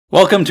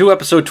Welcome to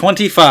episode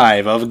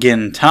 25 of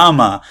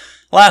Gintama.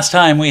 Last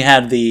time we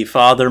had the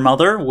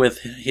father-mother with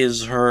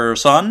her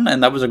son,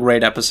 and that was a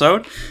great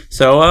episode.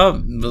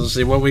 So, we'll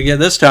see what we get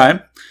this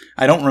time.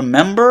 I don't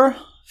remember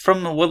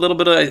from what little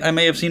bit I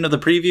may have seen of the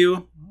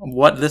preview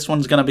what this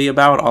one's going to be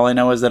about. All I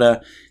know is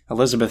that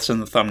Elizabeth's in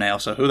the thumbnail,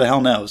 so who the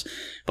hell knows.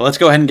 But let's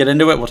go ahead and get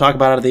into it. We'll talk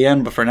about it at the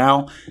end, but for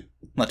now,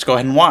 let's go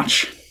ahead and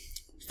watch.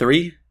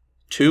 3,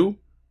 2,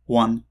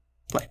 1,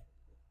 play.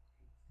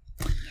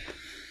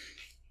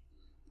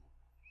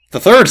 The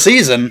third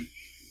season?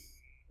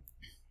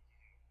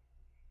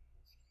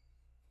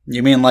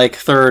 You mean like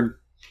third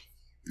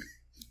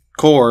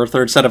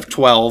set of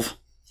 12?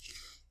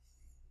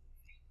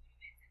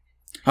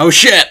 Oh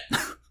shit!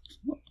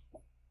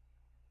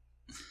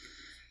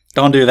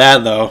 Don't do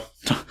that though.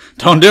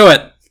 Don't do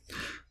it!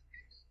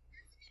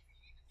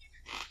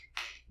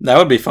 That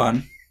would be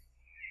fun.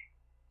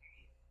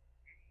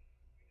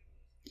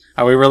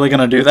 Are we really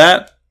gonna do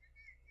that?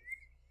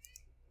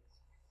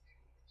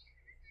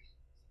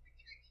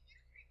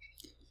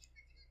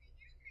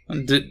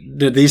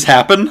 Did these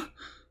happen?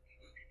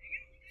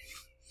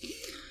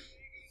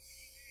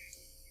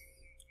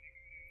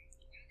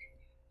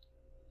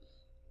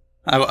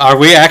 Are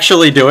we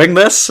actually doing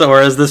this, or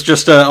is this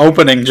just an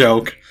opening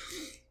joke?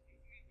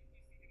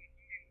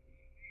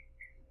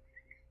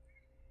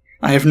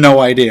 I have no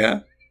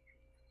idea.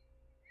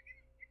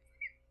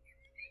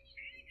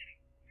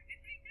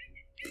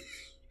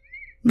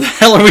 The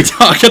hell are we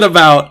talking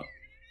about?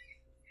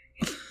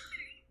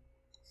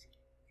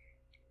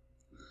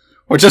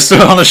 We're just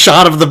on a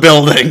shot of the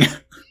building.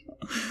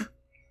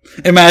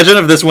 Imagine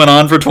if this went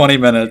on for 20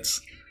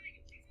 minutes.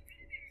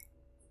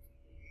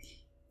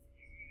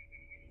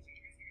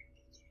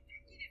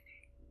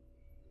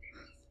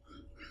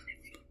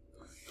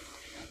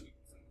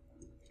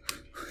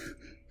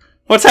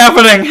 What's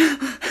happening?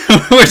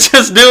 We're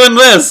just doing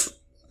this.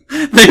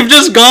 They've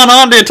just gone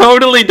on to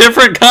totally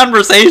different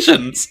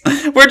conversations.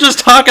 We're just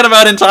talking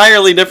about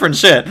entirely different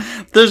shit.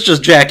 There's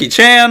just Jackie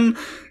Chan,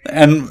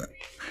 and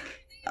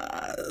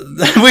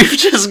we've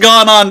just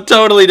gone on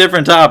totally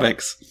different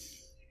topics.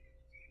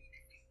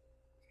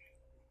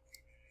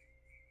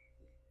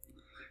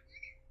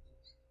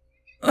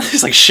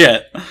 He's like,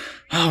 shit.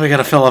 Oh, we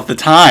gotta fill up the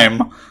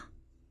time.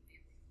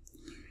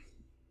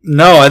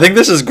 No, I think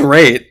this is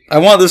great. I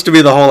want this to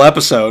be the whole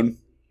episode.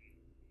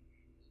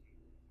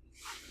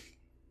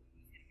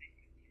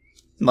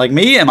 Like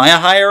me? Am I a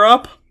higher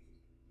up?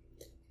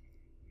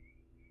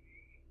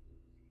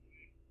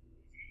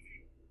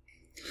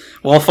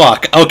 Well,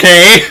 fuck.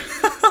 Okay.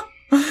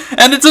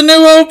 And it's a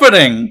new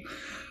opening!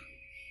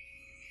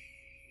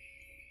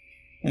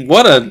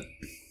 What a...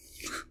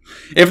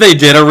 If they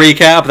did a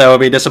recap, that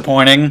would be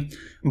disappointing.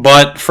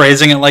 But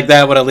phrasing it like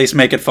that would at least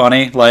make it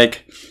funny.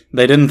 Like,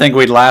 they didn't think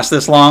we'd last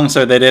this long,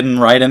 so they didn't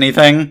write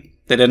anything.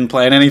 They didn't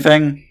plan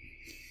anything.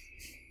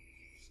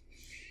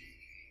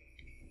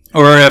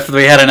 Or if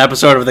we had an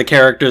episode of the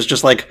characters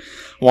just, like,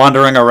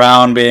 wandering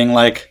around being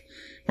like,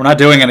 we're not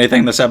doing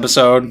anything this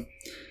episode.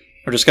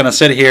 We're just gonna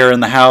sit here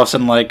in the house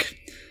and, like,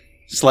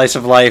 slice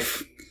of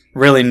life,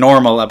 really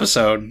normal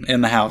episode in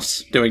the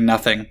house, doing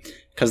nothing.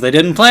 Because they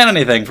didn't plan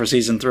anything for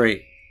Season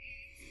 3.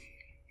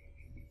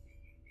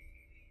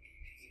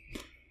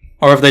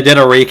 Or if they did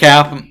a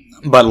recap,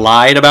 but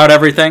lied about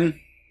everything.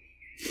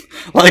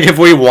 Like if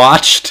we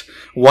watched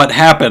what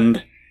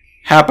happened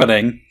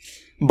happening,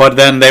 but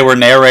then they were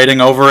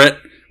narrating over it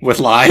with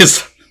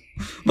lies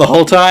the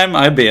whole time,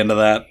 I'd be into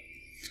that.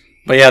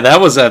 But yeah, that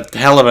was a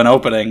hell of an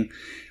opening.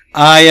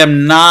 I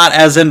am not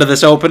as into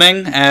this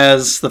opening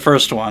as the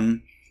first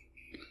one.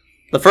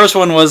 The first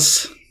one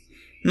was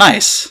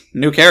nice.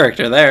 New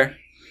character there.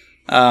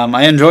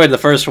 I enjoyed the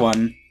first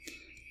one.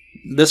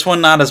 This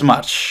one, not as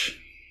much.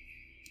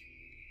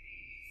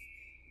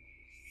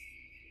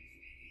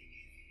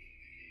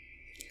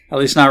 At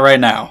least not right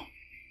now.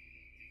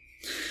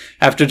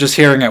 After just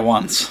hearing it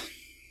once.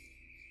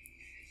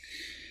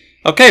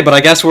 Okay, but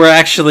I guess we're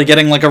actually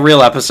getting like a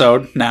real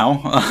episode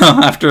now.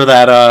 After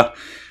that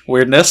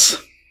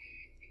weirdness.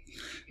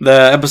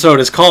 The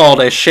episode is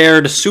called A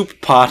Shared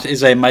Soup Pot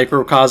is a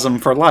Microcosm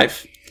for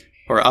Life.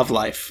 Or of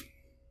Life.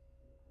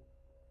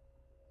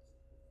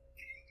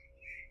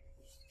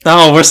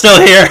 Oh, we're still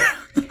here!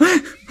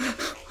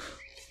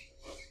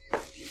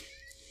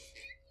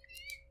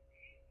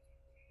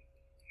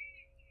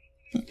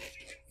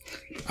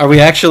 Are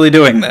we actually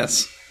doing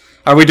this?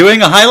 Are we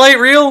doing a highlight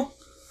reel?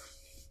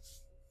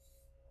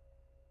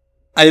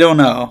 I don't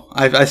know.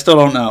 I still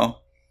don't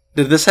know.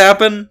 Did this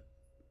happen?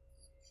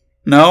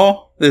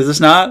 No? Is this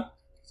not?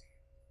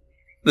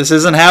 This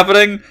isn't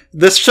happening?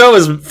 This show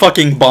is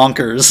fucking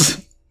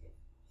bonkers.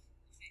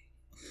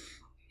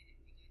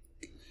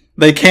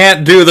 They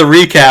can't do the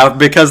recap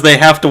because they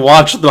have to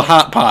watch the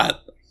hot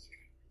pot.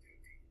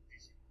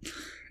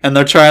 And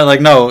they're trying, like,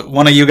 no,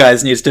 one of you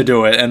guys needs to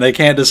do it, and they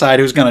can't decide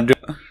who's gonna do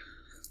it.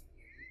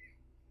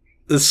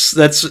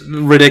 That's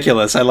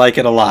ridiculous. I like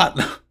it a lot.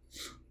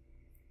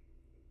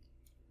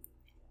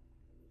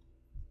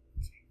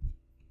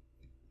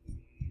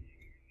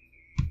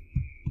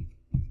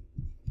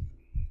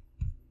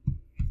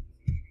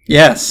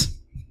 Yes.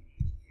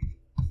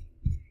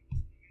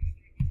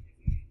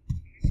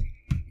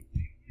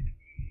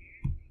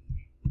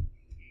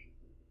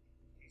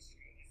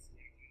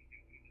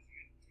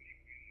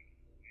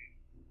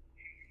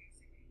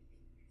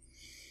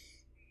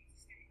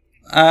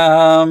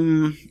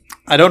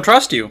 I don't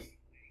trust you.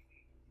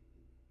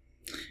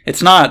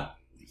 It's not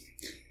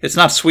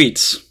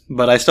sweets,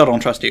 but I still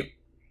don't trust you.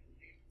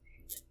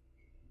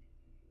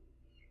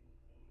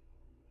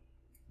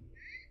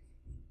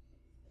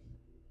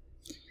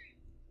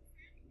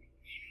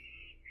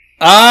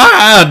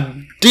 Ah,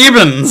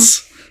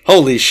 demons!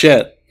 Holy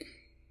shit.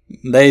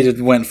 They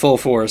went full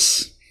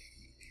force.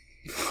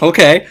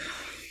 Okay.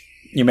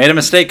 You made a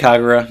mistake,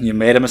 Kagura. You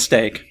made a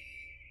mistake.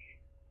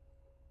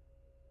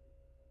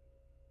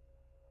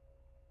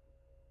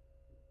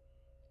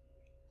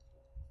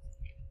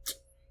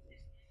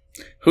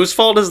 Whose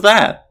fault is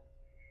that?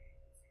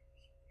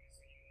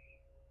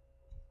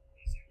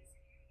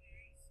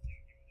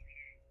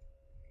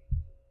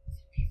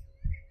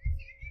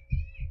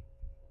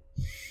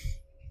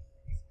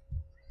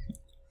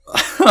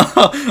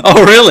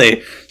 Oh,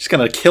 really? Just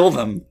gonna kill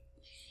them.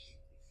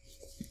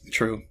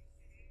 True.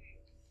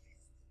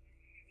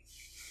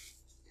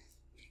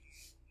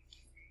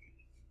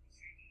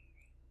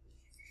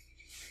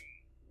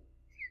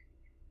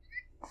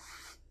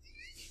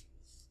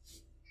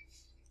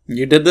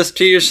 You did this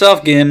to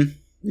yourself, Gin.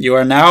 You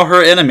are now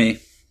her enemy.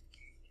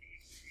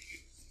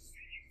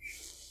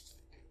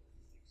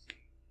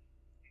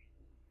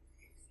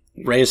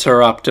 Raise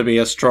her up to be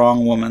a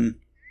strong woman.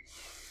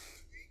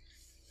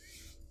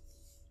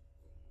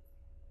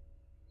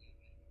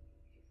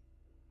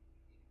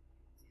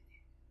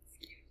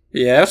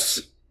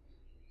 Yes?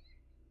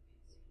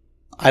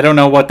 I don't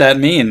know what that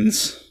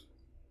means.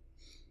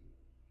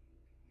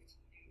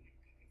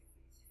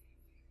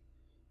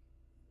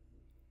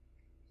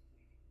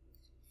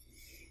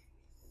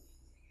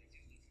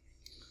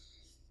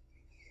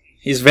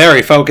 He's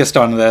very focused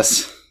on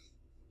this.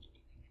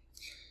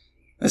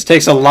 This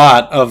takes a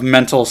lot of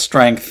mental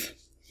strength.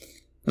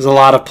 There's a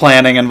lot of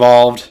planning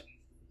involved.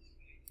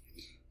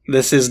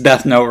 This is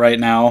Death Note right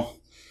now.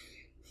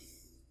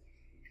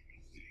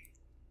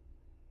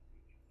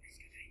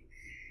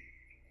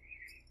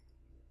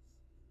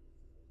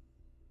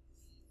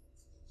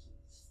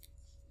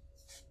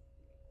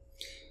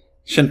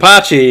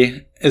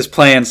 Shinpachi is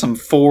playing some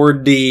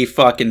 4D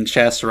fucking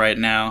chess right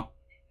now.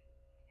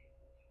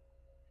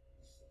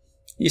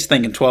 He's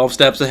thinking 12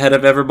 steps ahead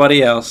of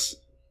everybody else.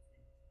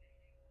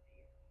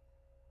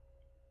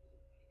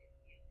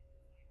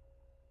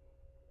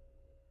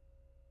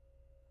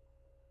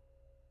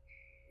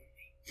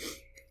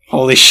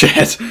 Holy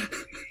shit.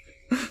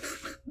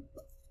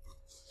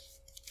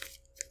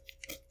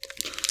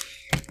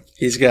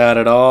 He's got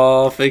it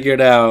all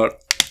figured out.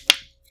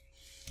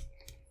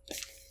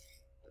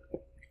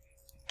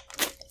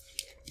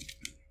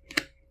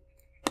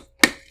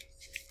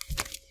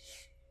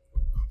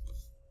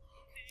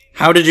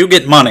 How did you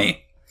get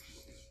money?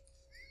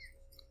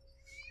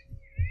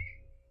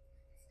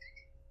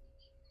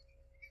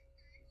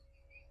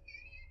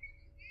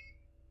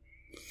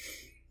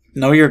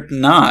 No, you're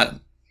not.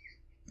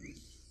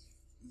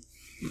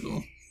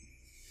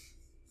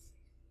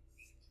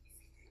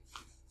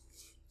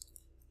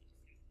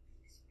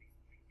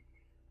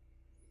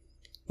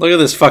 Look at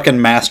this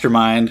fucking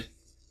mastermind.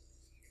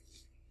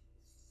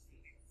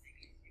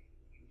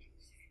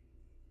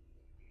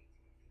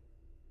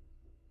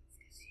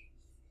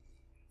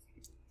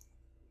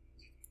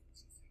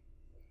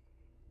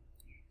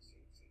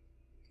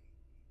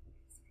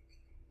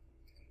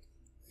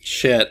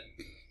 Shit.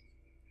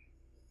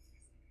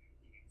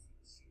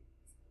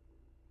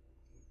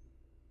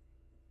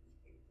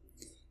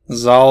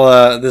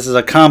 This is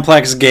a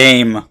complex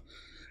game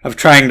of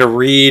trying to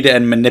read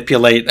and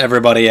manipulate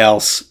everybody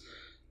else.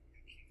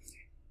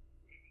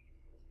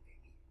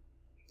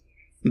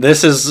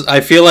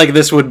 I feel like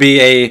this would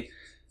be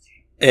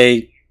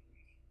a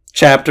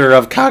chapter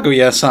of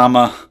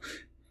Kaguya-sama.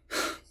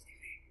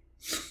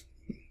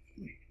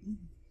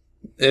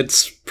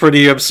 It's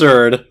pretty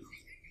absurd.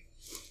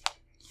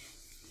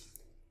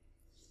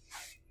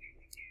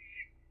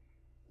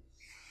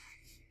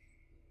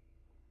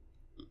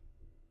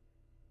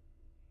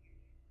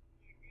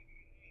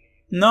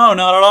 No,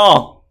 not at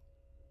all.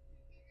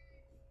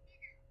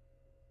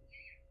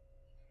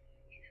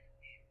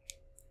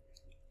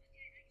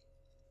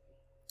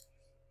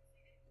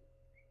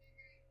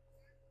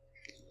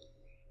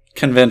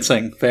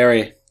 Convincing,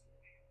 very.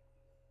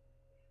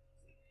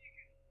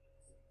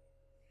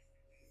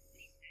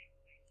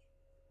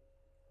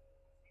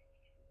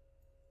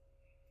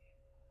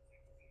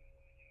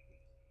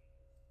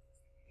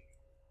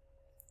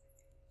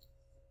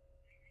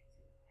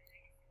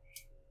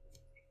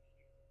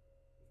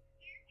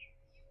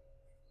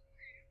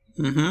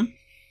 Mm-hmm.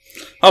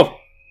 Oh.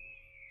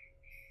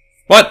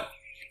 What?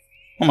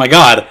 Oh my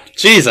god.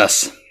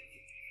 Jesus.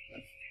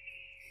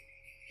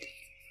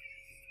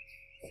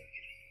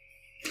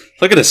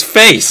 Look at his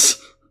face.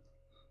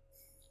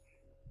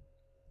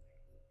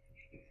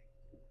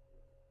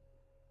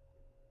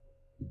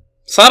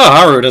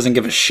 Sadaharu doesn't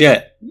give a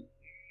shit.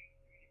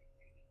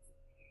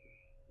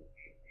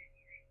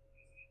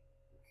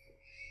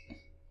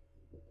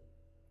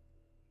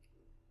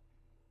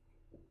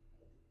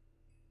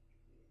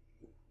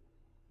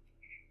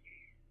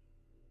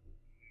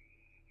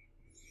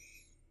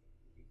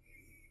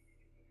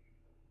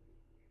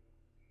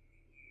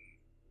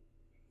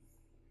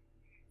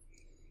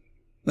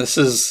 This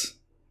is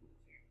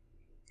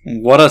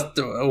what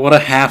a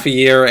half a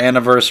year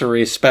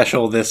anniversary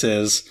special this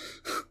is.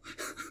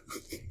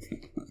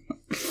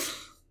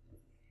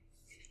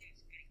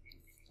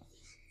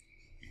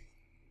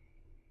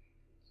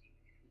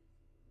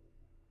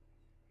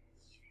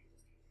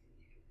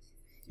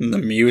 And the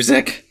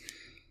music,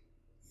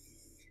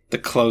 the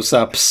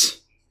close-ups,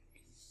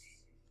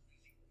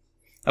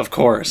 of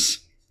course.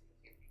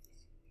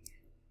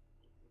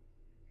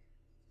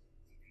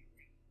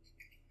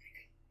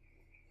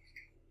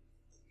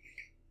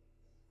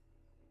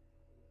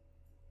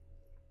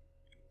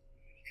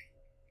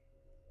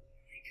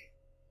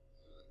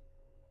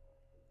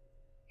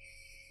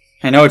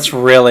 I know it's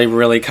really,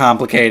 really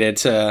complicated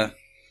to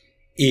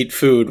eat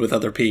food with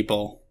other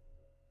people.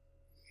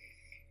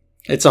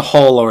 It's a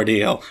whole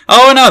ordeal.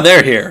 Oh no,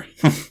 they're here.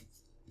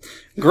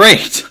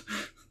 Great.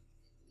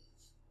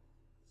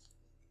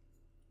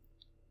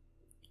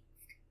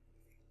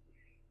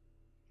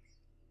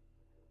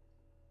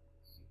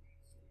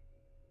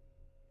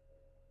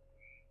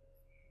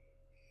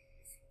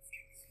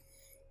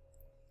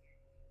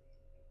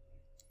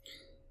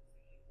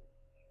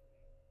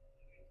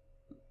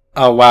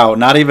 Oh wow,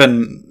 not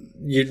even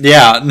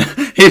yeah,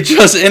 he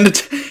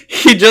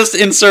just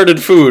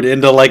inserted food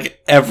into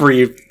like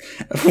every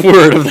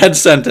word of that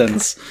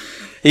sentence.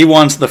 He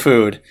wants the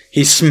food.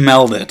 He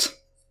smelled it.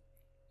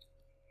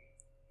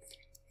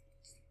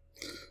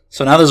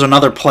 So now there's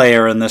another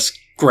player in this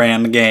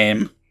grand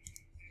game.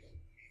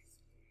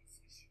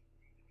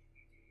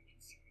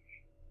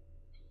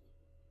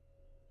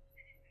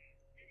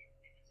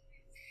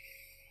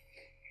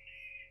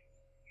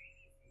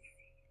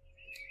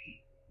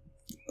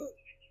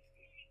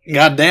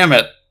 God damn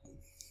it.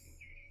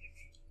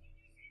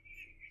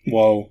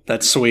 Whoa,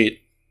 that's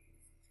sweet.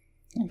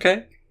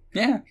 Okay.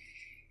 Yeah.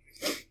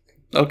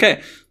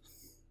 Okay.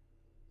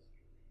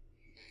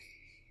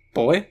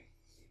 Boy.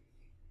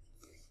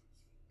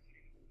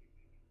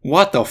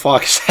 What the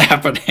fuck is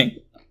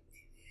happening?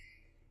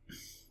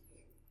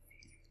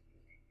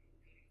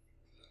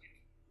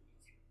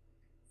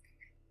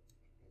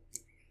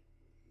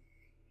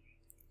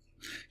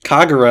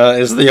 Kagura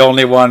is the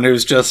only one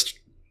who's just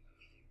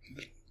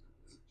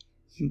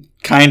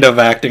kind of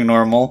acting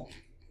normal.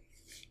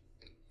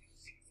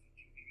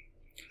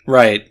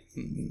 Right.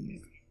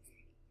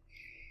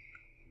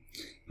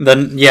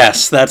 Then,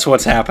 yes, that's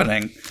what's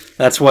happening.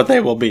 That's what they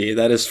will be.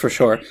 That is for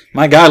sure.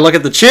 My god, look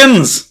at the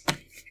chins!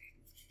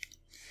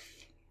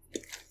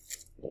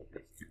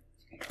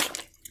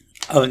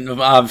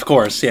 Of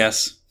course,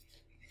 yes.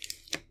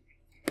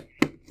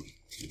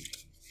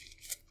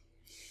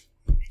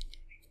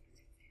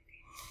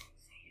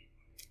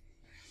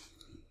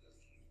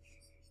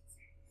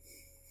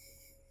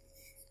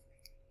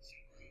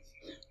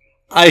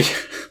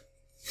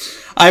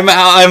 I'm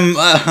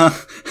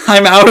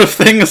out of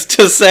things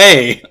to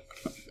say.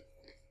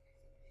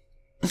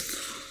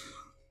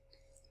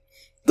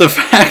 The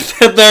fact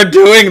that they're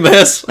doing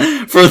this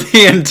for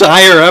the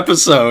entire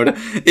episode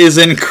is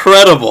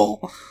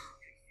incredible.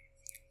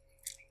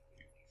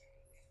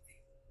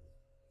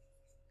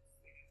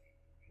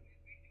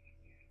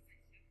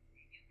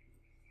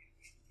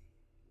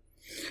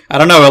 I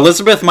don't know,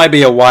 Elizabeth might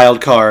be a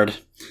wild card.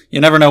 You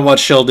never know what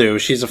she'll do.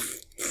 She's a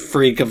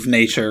freak of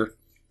nature.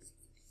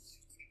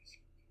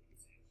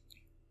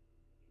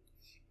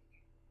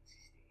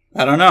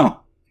 I don't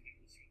know.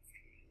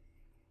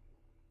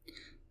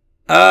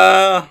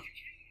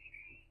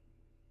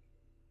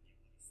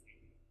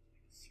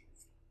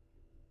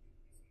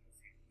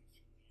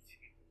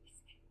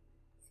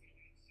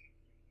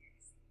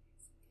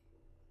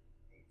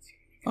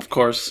 Of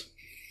course.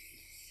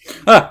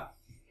 Ah!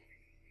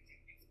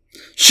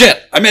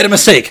 Shit! I made a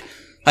mistake!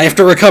 I have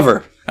to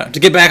recover to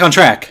get back on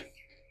track.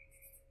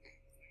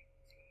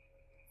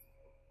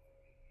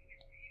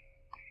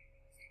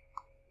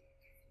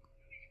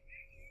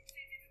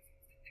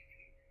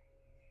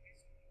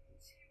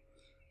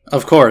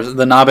 Of course,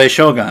 the Nabe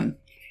Shogun.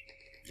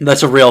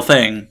 That's a real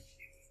thing.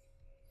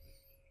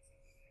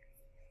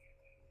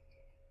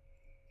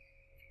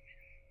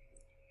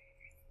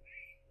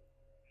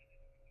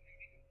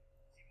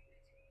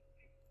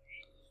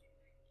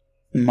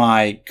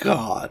 My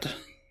god.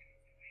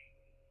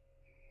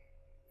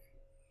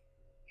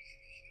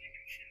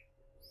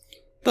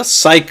 The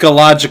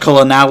psychological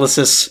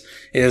analysis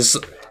is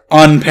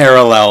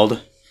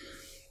unparalleled.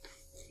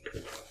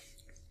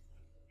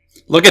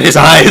 Look at his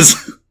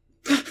eyes!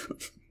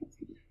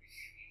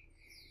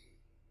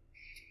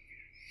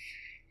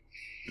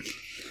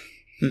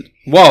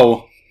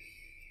 Whoa.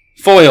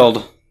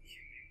 Foiled.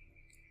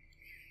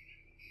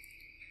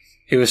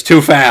 He was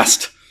too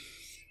fast.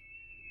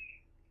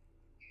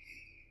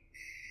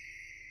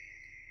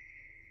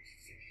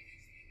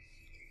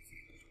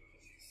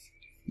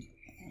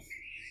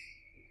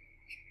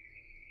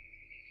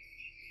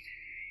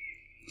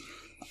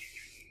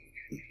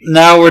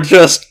 Now it's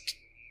just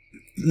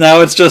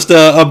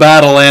a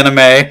battle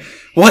anime.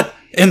 What?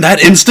 In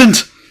that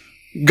instant?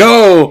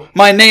 Go!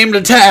 My named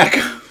attack!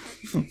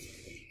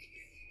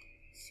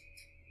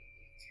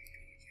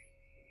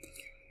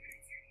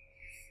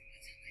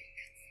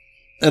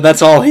 And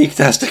that's all he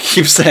has to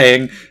keep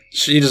saying.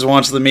 She just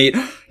wants the meat.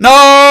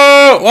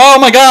 No! Oh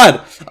my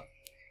god!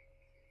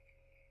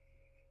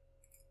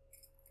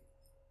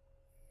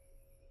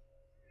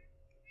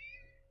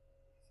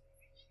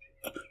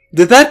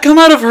 Did that come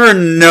out of her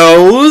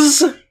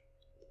nose?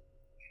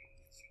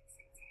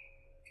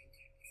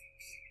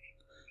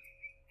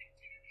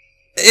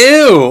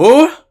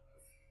 Ew!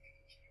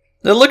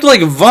 It looked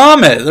like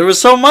vomit. There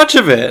was so much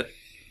of it.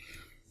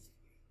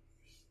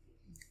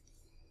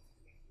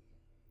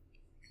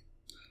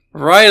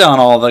 Right on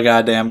all the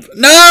goddamn...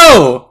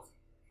 No!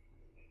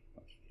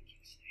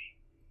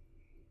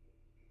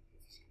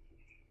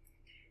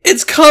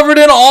 It's covered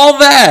in all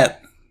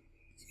that!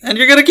 And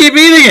you're gonna keep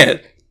eating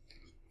it!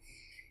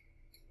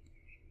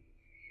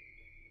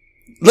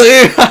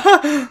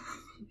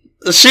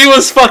 She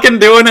was fucking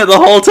doing it the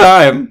whole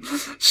time.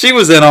 She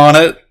was in on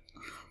it.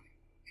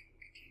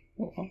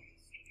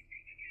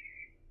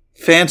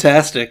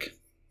 Fantastic.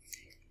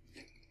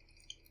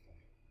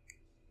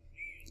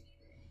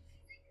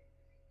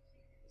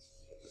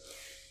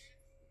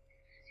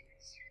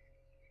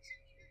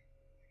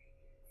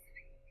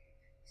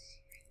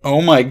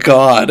 Oh my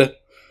god.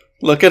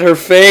 Look at her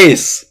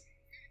face.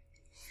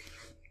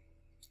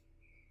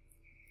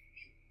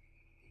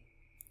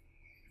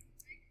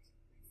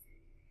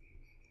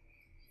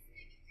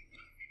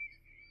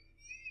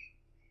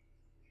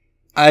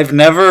 I don't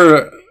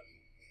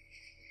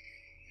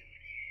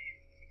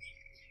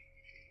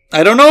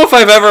know if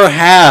I've ever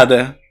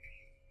had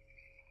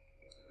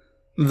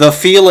the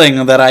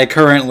feeling that I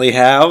currently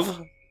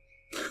have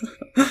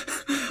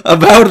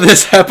about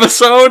this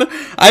episode.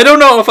 I don't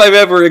know if I've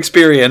ever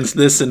experienced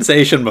this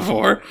sensation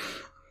before.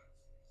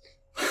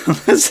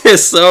 This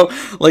is so,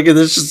 like,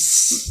 this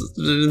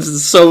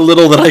is so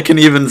little that I can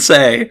even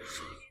say.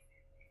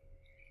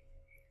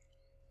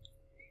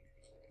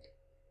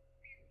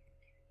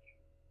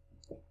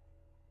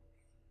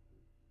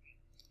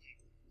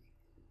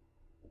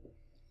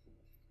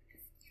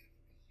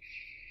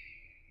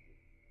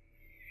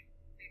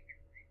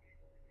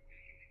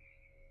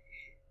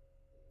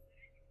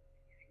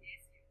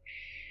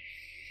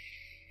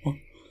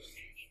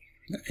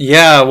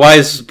 Yeah, why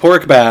is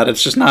pork bad?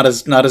 It's just not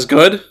as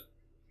good?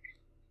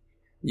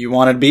 You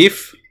wanted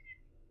beef?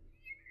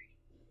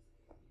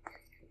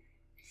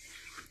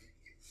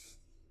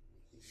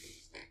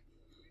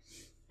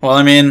 Well,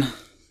 I mean...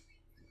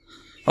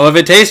 Well, if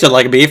it tasted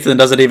like beef, then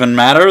does it even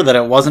matter that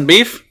it wasn't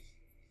beef?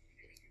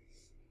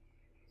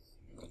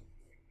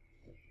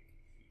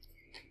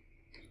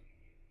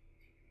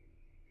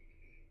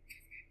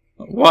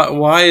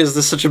 Why is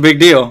this such a big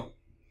deal?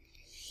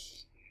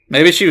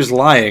 Maybe she was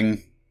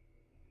lying.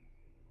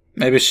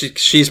 Maybe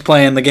she's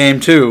playing the game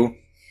too.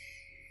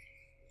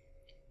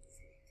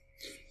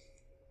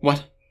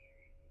 What?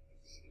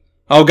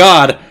 Oh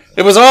god!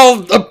 It was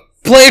all a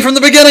play from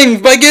the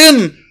beginning by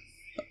Gin!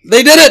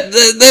 They did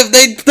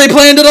it! They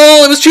planned it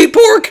all! It was cheap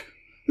pork!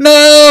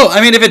 No!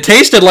 I mean, if it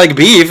tasted like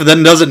beef,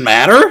 then does it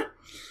matter?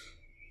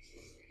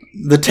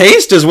 The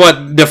taste is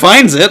what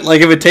defines it.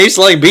 Like, if it tastes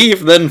like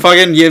beef, then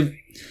fucking you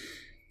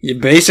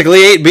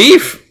basically ate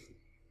beef.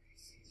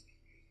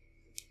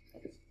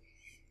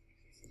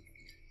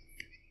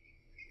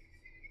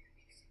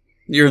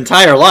 Your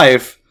entire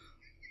life.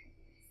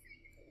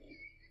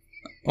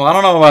 Well, I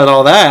don't know about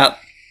all that.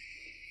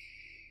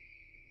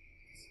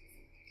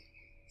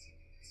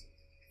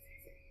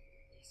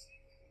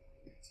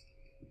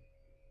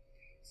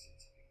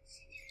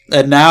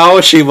 And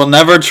now she will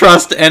never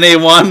trust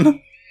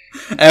anyone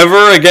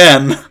ever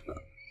again.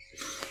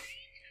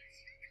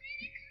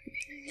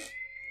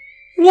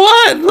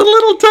 What? The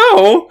little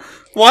toe?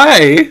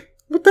 Why?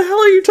 What the hell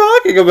are you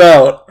talking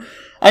about?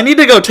 I need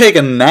to go take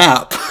a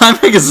nap. I'm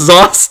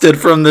exhausted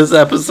from this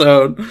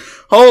episode.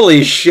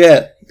 Holy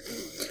shit.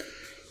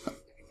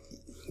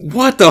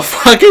 What the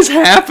fuck is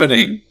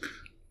happening?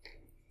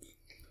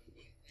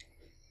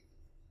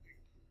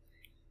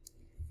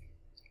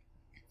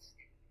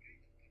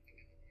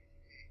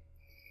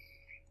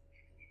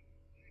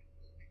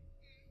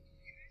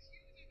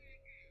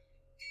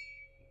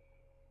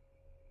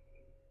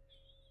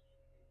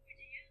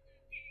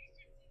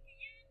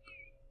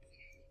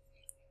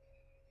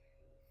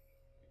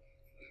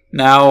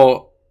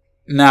 Now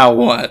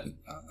what?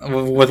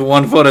 With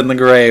one foot in the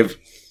grave.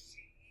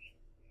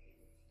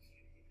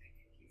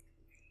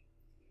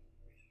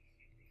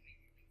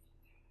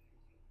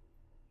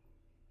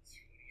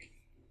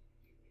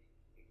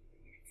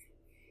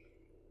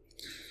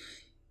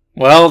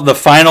 Well, the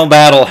final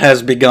battle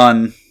has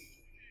begun.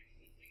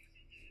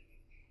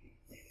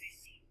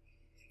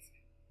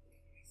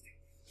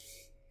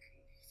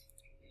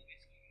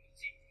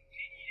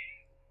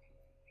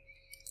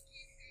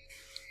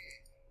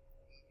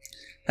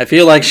 I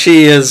feel like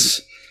she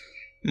is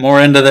more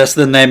into this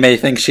than they may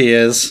think she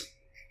is.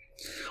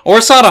 Or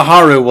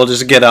Sadaharu will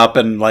just get up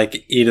and,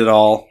 like, eat it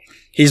all.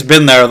 He's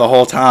been there the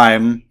whole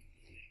time.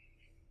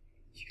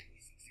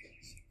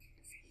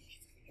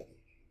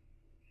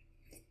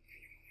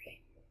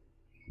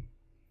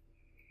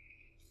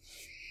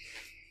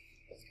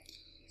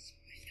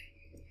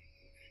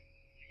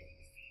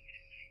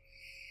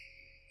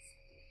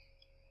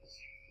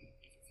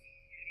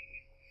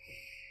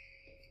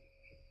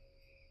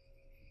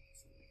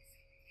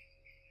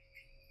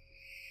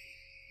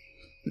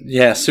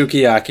 Yeah,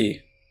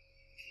 sukiyaki.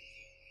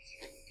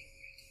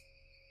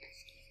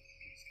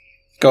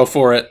 Go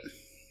for it.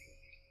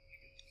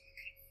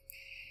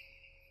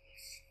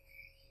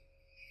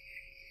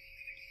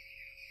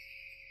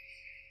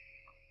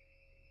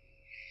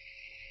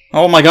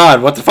 Oh my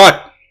god, what the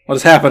fuck? What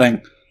is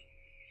happening?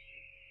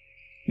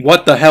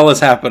 What the hell is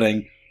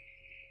happening?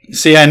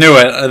 See, I knew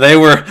it.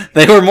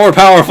 They were more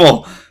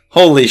powerful.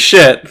 Holy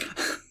shit.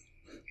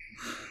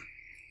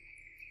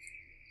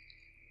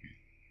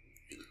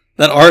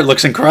 That art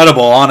looks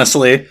incredible,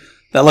 honestly.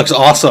 That looks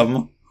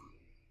awesome.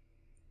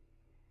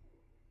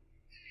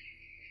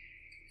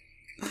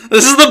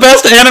 This is the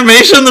best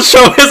animation the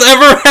show has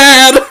ever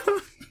had!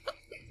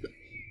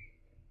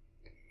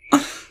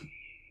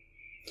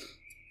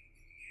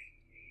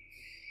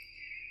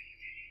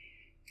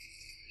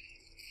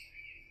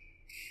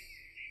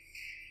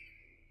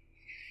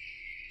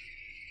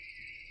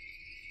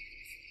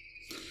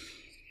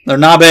 They're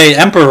Nabe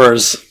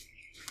emperors.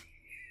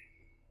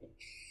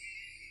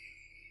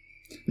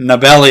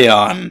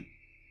 Nabelion.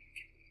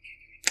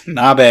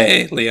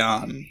 Nabe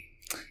Leon.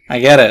 I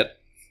get it.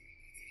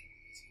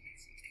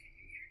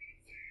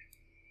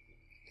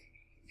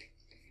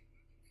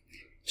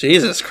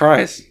 Jesus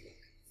Christ.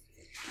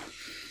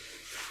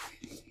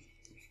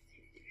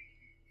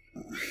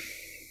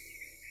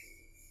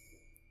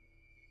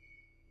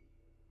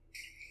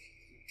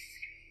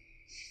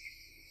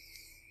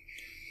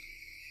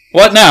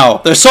 What now?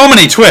 There's so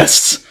many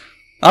twists.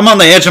 I'm on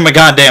the edge of my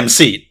goddamn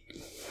seat.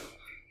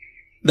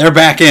 They're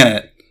back in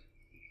it.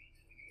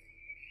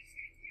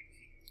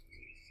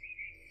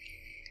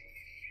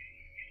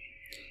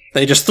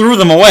 They just threw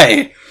them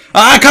away.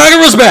 Ah,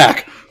 Kagura's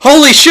back!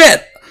 Holy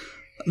shit!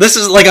 This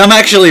is, like, I'm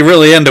actually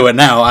really into it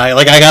now.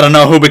 I gotta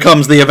know who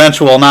becomes the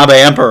eventual Nabe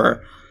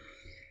Emperor.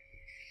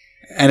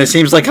 And it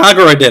seems like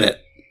Kagura did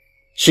it.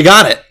 She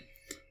got it.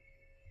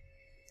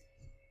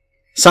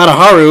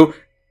 Sadaharu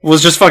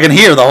was just fucking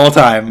here the whole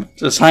time.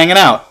 Just hanging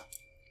out.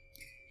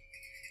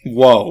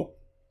 Whoa.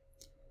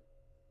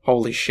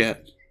 Holy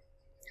shit.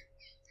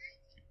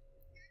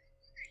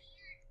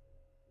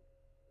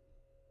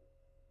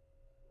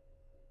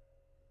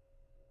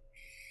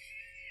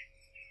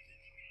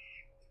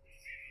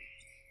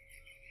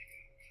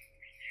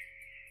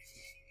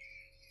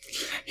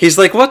 He's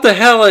like, what the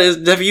hell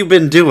have you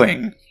been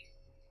doing?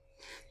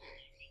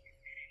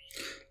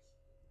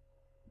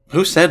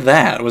 Who said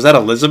that? Was that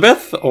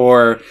Elizabeth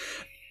or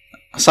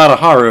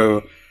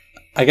Sadaharu?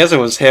 I guess it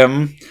was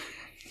him.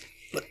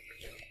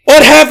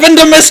 What happened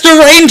to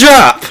Mr.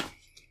 Raindrop?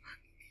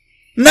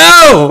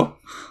 No!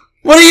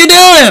 What are you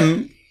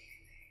doing?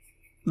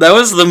 That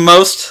was the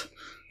most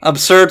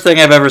absurd thing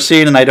I've ever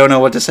seen, and I don't know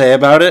what to say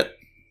about it.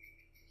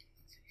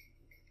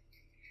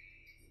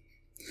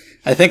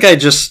 I think I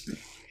just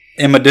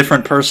am a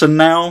different person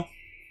now.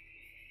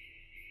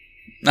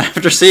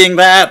 After seeing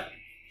that,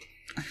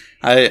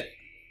 I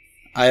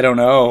don't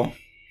know.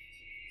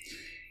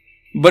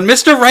 But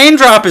Mr.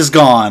 Raindrop is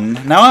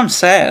gone. Now I'm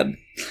sad.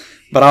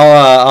 But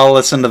I'll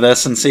listen to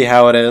this and see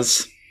how it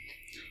is.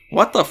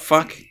 What the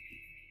fuck?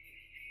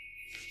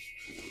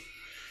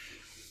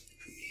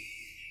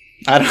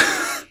 I don't...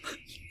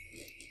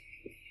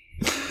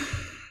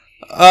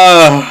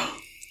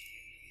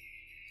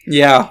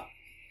 yeah.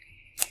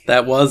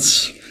 That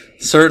was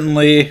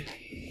certainly...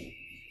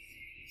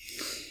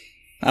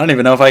 I don't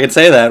even know if I could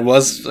say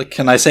that.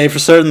 Can I say for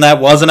certain that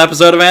was an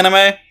episode of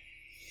anime?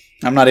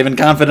 I'm not even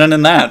confident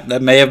in that.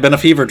 That may have been a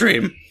fever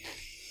dream.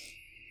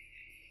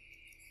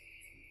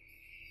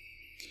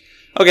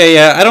 Okay,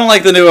 yeah, I don't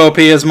like the new OP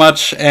as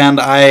much, and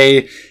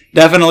I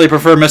definitely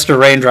prefer Mr.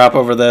 Raindrop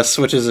over this,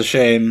 which is a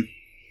shame.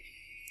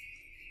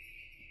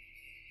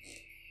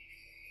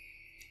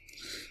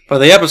 But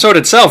the episode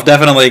itself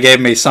definitely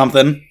gave me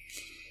something.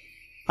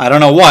 I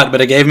don't know what, but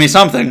it gave me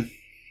something.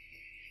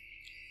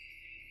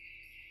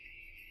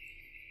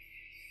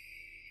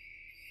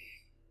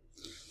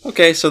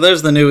 Okay, so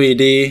there's the new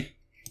ED.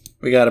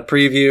 We got a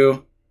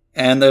preview,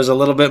 and there's a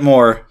little bit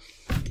more.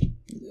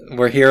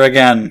 We're here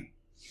again.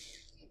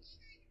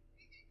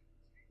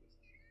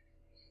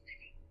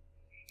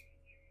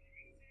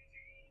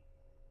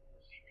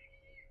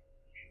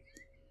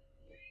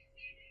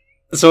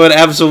 So it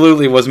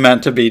absolutely was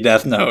meant to be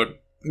Death Note.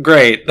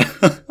 Great.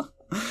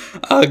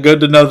 Good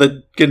to know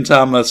that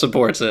Gintama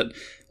supports it.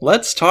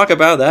 Let's talk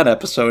about that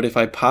episode if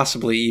I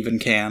possibly even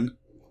can.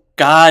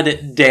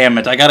 God damn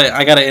it. I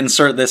gotta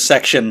insert this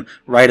section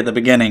right at the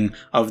beginning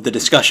of the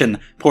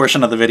discussion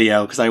portion of the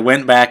video, because I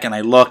went back and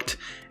I looked,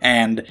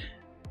 and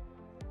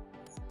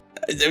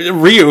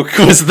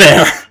Ryuk was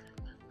there.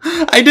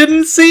 I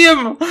didn't see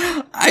him.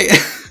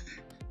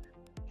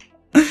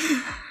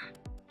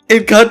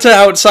 It cut to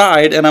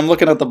outside, and I'm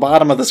looking at the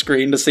bottom of the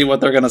screen to see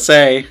what they're gonna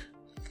say.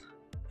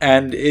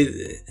 And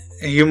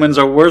humans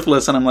are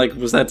worthless, and I'm like,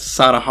 was that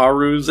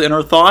Sadaharu's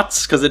inner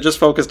thoughts? Because it just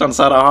focused on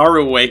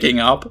Sadaharu waking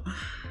up.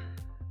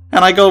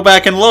 And I go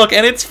back and look,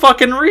 and it's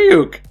fucking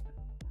Ryuk.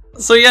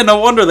 So yeah, no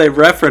wonder they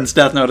referenced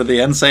Death Note at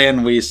the end,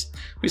 saying we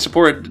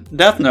support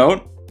Death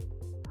Note.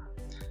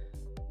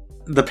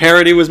 The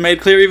parody was made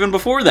clear even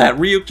before that.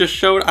 Ryuk just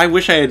showed. I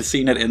wish I had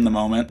seen it in the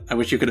moment. I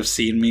wish you could have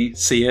seen me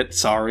see it.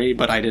 Sorry,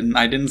 but I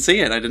didn't see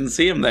it. I didn't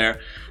see him there.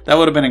 That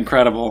would have been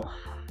incredible.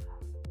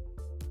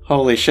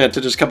 Holy shit,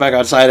 to just come back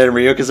outside and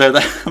Ryuk is there.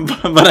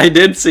 But I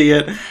did see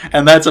it,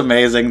 and that's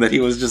amazing that he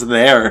was just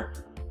there.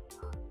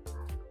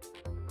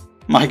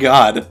 My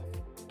god.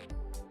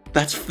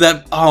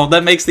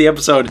 That makes the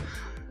episode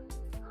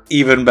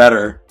even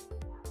better.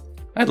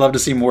 I'd love to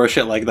see more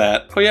shit like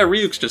that. Oh yeah,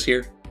 Ryuk's just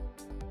here.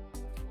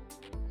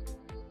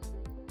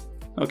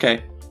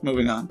 Okay,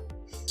 moving on.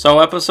 So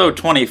episode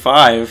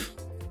 25.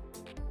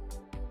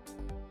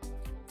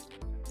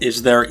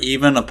 Is there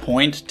even a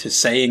point to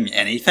saying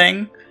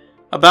anything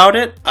about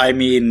it? I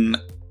mean,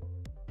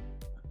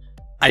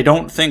 I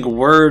don't think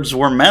words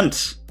were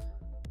meant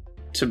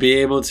to be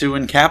able to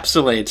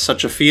encapsulate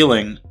such a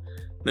feeling.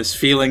 This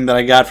feeling that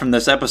I got from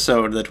this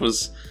episode that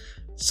was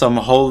some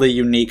wholly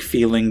unique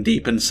feeling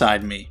deep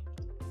inside me.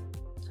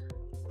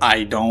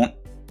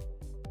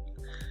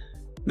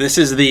 This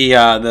is the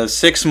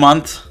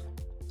 6-month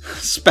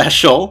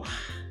special.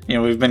 You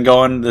know, we've been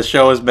going, the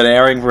show has been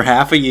airing for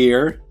half a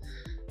year.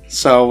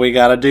 So we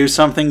gotta do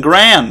something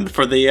grand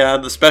for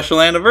the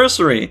special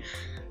anniversary.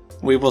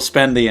 We will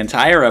spend the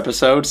entire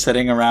episode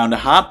sitting around a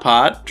hot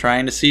pot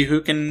trying to see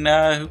who can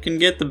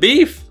get the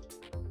beef.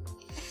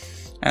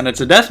 And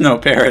it's a Death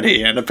Note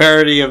parody, and a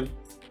parody of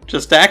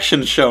just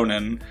action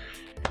shonen.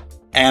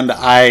 And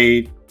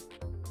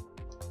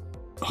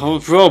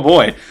oh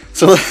boy.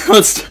 So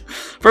let's,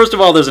 first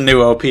of all, there's a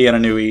new OP and a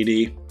new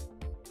ED.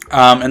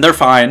 And they're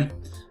fine.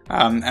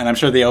 And I'm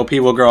sure the OP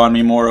will grow on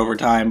me more over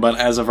time, but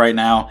as of right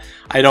now,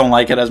 I don't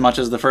like it as much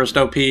as the first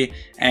OP,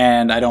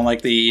 and I don't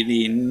like the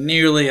ED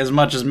nearly as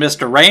much as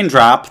Mr.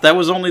 Raindrop. That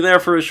was only there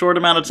for a short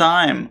amount of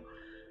time.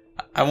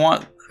 I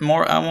want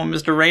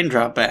Mr.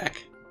 Raindrop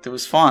back. It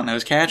was fun. It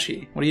was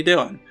catchy. What are you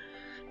doing?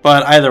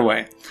 But either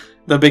way,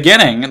 the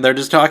beginning, they're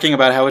just talking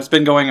about how it's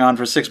been going on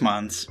for 6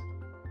 months,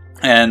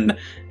 and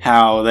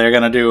how they're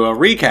going to do a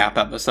recap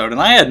episode,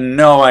 and I had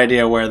no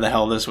idea where the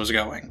hell this was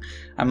going.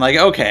 I'm like,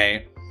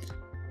 okay,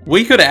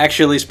 we could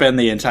actually spend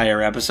the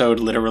entire episode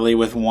literally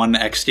with one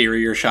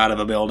exterior shot of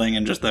a building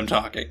and just them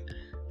talking.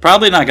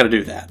 Probably not going to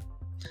do that.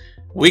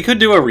 We could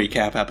do a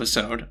recap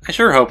episode. I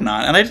sure hope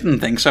not, and I didn't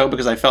think so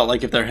because I felt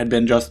like if there had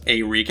been just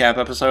a recap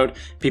episode,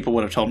 people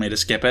would have told me to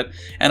skip it.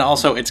 And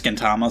also, it's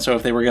Gintama, so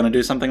if they were going to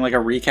do something like a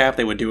recap,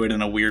 they would do it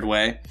in a weird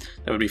way.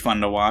 That would be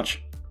fun to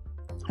watch.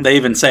 They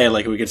even say,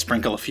 like, we could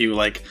sprinkle a few,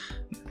 like,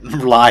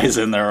 lies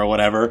in there or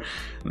whatever.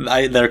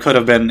 There could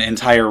have been an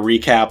entire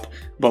recap,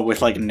 but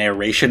with, like,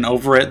 narration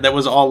over it that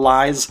was all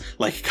lies,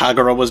 like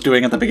Kagura was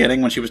doing at the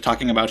beginning when she was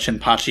talking about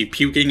Shinpachi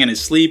puking in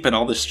his sleep and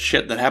all this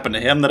shit that happened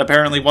to him that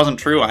apparently wasn't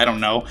true. I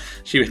don't know.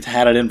 She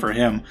had it in for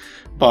him.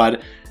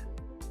 But,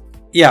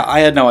 yeah,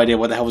 I had no idea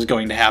what the hell was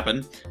going to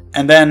happen.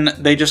 And then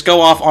they just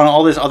go off on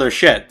all this other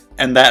shit.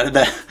 And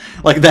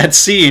that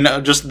scene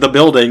of just the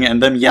building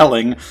and them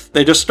yelling,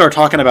 they just start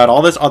talking about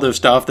all this other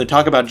stuff. They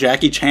talk about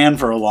Jackie Chan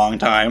for a long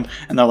time.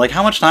 And they're like,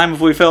 how much time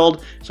have we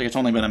filled? It's like, it's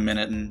only been 1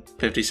 minute and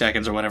 50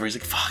 seconds or whatever. He's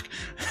like, fuck.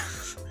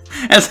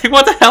 And it's like,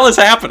 what the hell is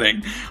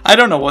happening? I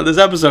don't know what this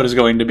episode is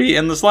going to be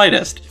in the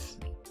slightest.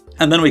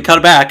 And then we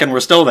cut back and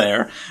we're still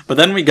there. But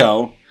then we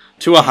go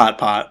to a hot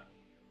pot.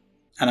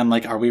 And I'm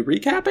like, are we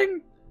recapping?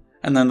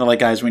 And then they're like,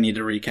 guys, we need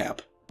to recap.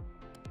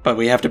 But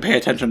we have to pay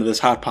attention to this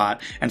hot pot.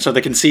 And so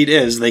the conceit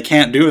is they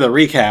can't do the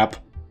recap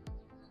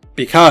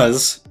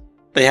because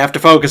they have to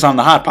focus on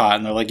the hot pot.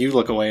 And they're like, you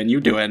look away and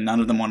you do it. And none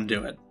of them want to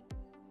do it.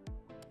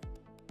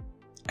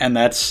 And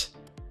that's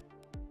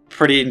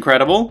pretty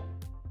incredible.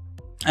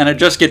 And it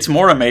just gets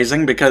more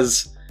amazing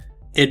because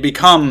it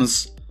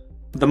becomes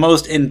the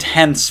most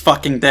intense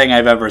fucking thing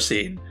I've ever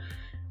seen.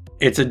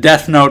 It's a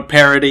Death Note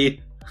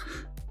parody.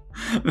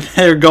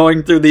 They're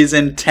going through these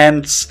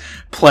intense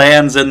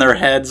plans in their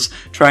heads,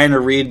 trying to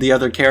read the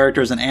other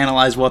characters and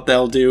analyze what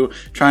they'll do,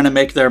 trying to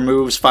make their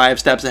moves 5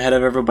 steps ahead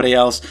of everybody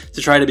else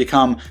to try to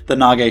become the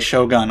Nage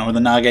Shogun or the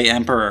Nage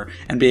Emperor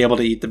and be able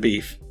to eat the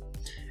beef.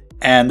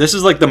 And this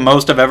is like the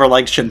most I've ever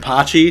liked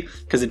Shinpachi,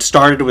 because it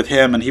started with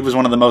him and he was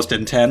one of the most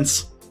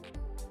intense.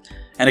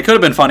 And it could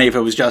have been funny if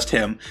it was just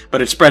him,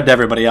 but it spread to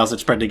everybody else. It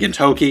spread to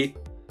Gintoki.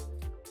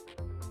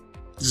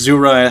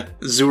 Zura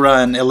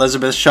and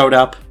Elizabeth showed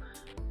up.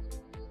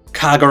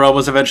 Kagura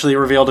was eventually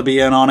revealed to be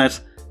in on it.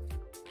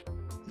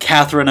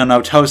 Catherine and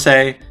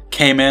Otose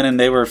came in and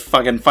they were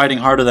fucking fighting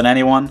harder than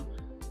anyone.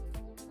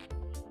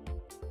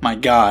 My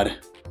god.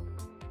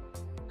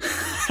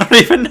 I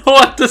don't even know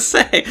what to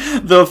say.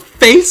 The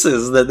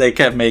faces that they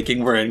kept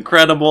making were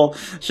incredible.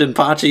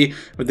 Shinpachi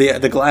with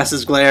the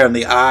glasses glare and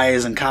the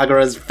eyes, and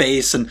Kagura's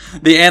face, and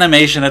the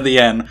animation at the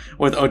end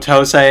with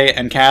Otose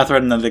and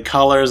Catherine, and the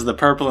colors, the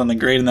purple and the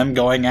green, and them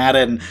going at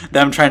it, and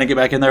them trying to get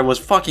back in there was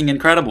fucking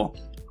incredible.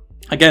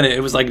 Again,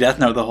 it was like Death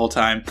Note the whole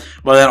time,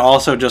 but then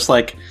also just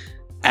like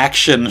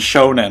action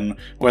shonen,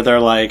 where they're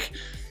like,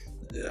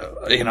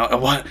 you know,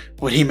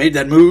 what he made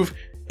that move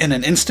in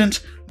an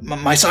instant?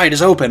 My side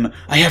is open.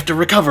 I have to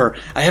recover.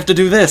 I have to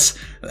do this.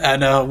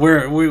 And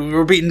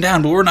we're beaten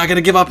down, but we're not going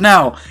to give up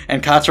now.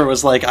 And Katsura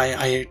was like,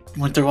 I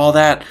went through all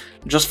that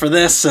just for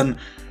this, and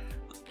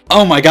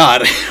oh my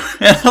god.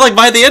 Like,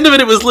 by the end of it,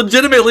 it was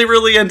legitimately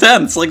really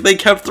intense. Like, they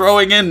kept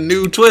throwing in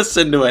new twists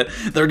into it.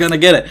 They're gonna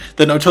get it.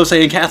 Then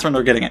Otose and Catherine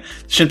are getting it.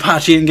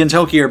 Shinpachi and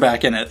Gintoki are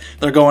back in it.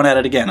 They're going at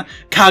it again.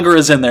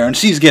 Kagura's in there, and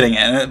she's getting it.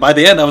 And by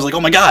the end, I was like, oh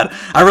my god,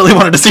 I really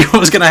wanted to see what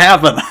was gonna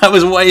happen. I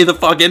was way the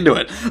fuck into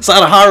it.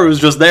 Sadaharu was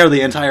just there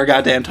the entire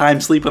goddamn time,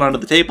 sleeping under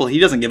the table. He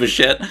doesn't give a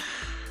shit.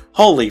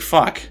 Holy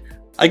fuck.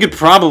 I could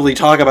probably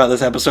talk about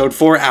this episode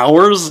for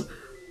hours.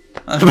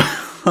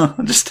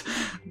 Just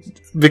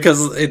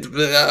because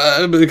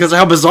of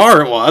how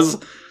bizarre it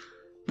was.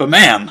 But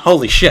man,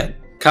 holy shit.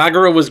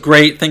 Kagura was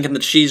great, thinking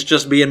that she's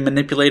just being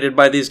manipulated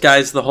by these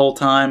guys the whole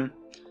time.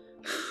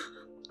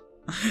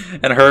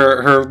 And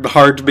her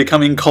heart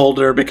becoming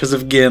colder because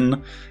of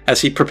Gin as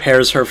he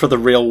prepares her for the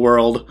real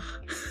world.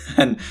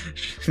 And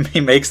he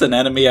makes an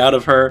enemy out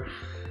of her.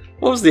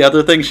 What was the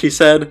other thing she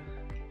said?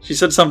 She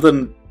said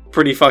something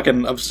pretty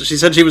fucking... She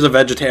said she was a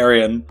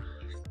vegetarian.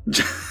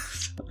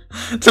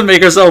 To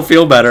make herself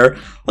feel better.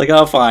 Like,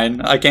 oh,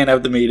 fine. I can't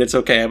have the meat. It's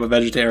okay. I'm a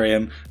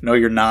vegetarian. No,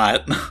 you're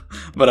not.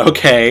 But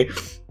okay.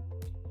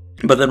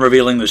 But then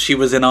revealing that she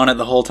was in on it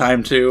the whole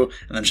time, too.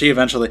 And then she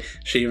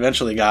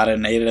eventually got it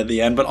and ate it at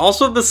the end. But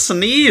also the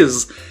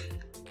sneeze.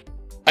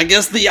 I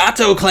guess the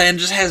Yato clan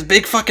just has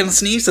big fucking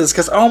sneezes.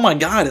 Because, oh my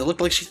god, it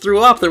looked like she threw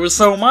up. There was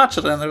so much.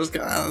 And then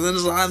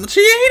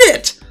she ate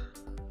it.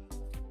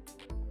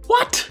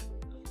 What?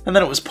 And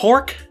then it was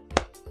pork.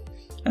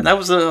 And that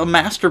was a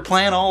master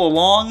plan all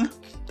along?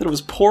 That it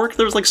was pork?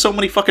 There was like so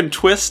many fucking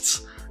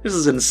twists. This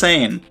is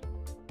insane.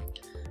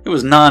 It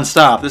was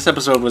non-stop. This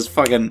episode was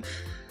fucking...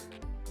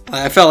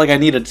 I felt like I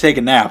needed to take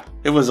a nap.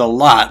 It was a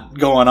lot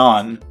going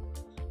on.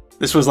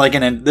 This was like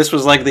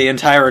the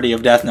entirety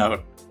of Death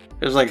Note.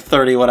 It was like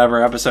 30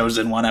 whatever episodes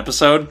in one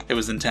episode. It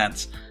was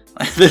intense.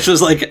 This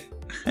was like...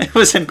 It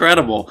was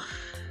incredible.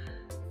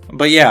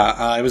 But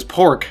yeah, it was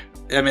pork.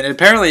 I mean,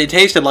 apparently it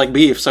tasted like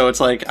beef, so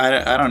it's like,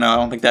 I don't know, I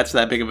don't think that's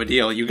that big of a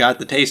deal. You got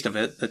the taste of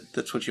it,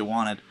 that's what you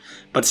wanted.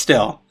 But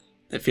still,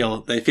 they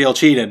feel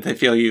cheated, they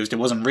feel used. It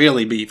wasn't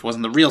really beef, it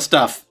wasn't the real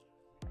stuff.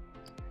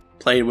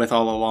 Played with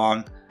all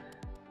along.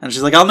 And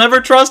she's like, I'll never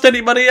trust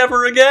anybody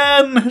ever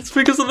again! It's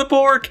because of the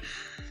pork!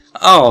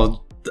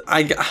 Oh,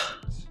 I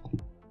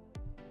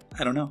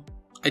don't know.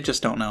 I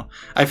just don't know.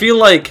 I feel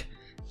like,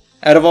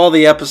 out of all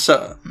the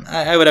episodes,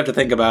 I would have to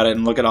think about it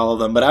and look at all of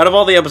them, but out of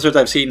all the episodes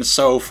I've seen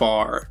so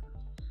far,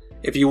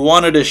 if you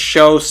wanted to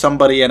show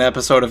somebody an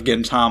episode of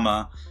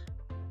Gintama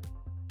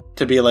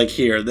to be like,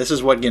 here, this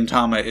is what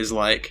Gintama is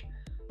like,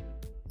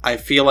 I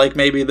feel like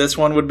maybe this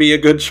one would be a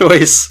good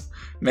choice.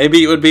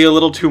 Maybe it would be a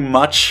little too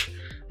much,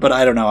 but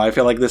I don't know. I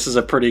feel like this is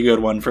a pretty good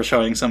one for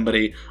showing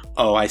somebody,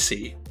 oh, I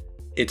see.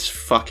 It's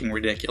fucking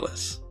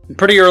ridiculous.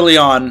 Pretty early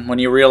on, when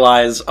you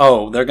realize,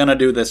 oh, they're gonna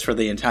do this for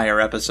the entire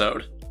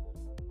episode.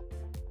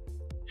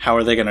 How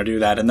are they gonna do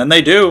that? And then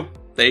they do.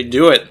 They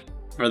do it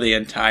for the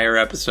entire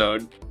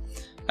episode.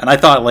 And I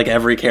thought like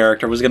every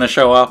character was gonna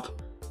show up.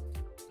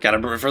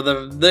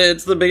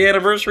 It's the big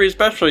anniversary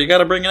special. You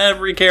gotta bring in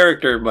every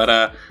character.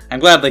 But I'm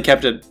glad they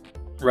kept it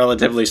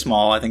relatively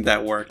small. I think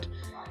that worked.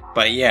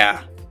 But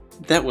yeah,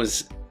 that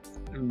was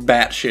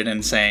batshit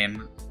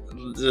insane.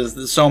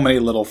 There's so many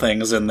little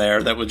things in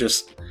there that would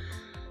just...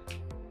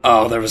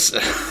 Oh, there was...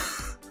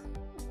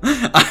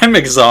 I'm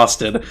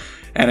exhausted.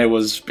 And it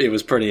was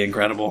pretty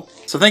incredible.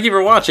 So thank you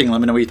for watching. Let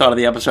me know what you thought of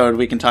the episode.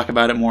 We can talk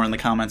about it more in the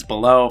comments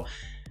below.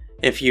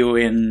 If you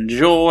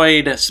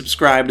enjoyed,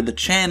 subscribe to the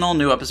channel.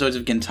 New episodes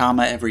of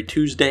Gintama every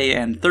Tuesday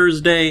and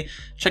Thursday.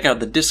 Check out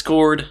the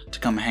Discord to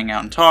come hang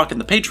out and talk, and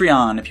the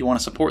Patreon if you want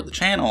to support the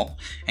channel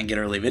and get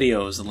early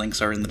videos. The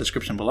links are in the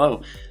description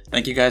below.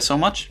 Thank you guys so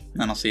much,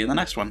 and I'll see you in the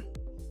next one.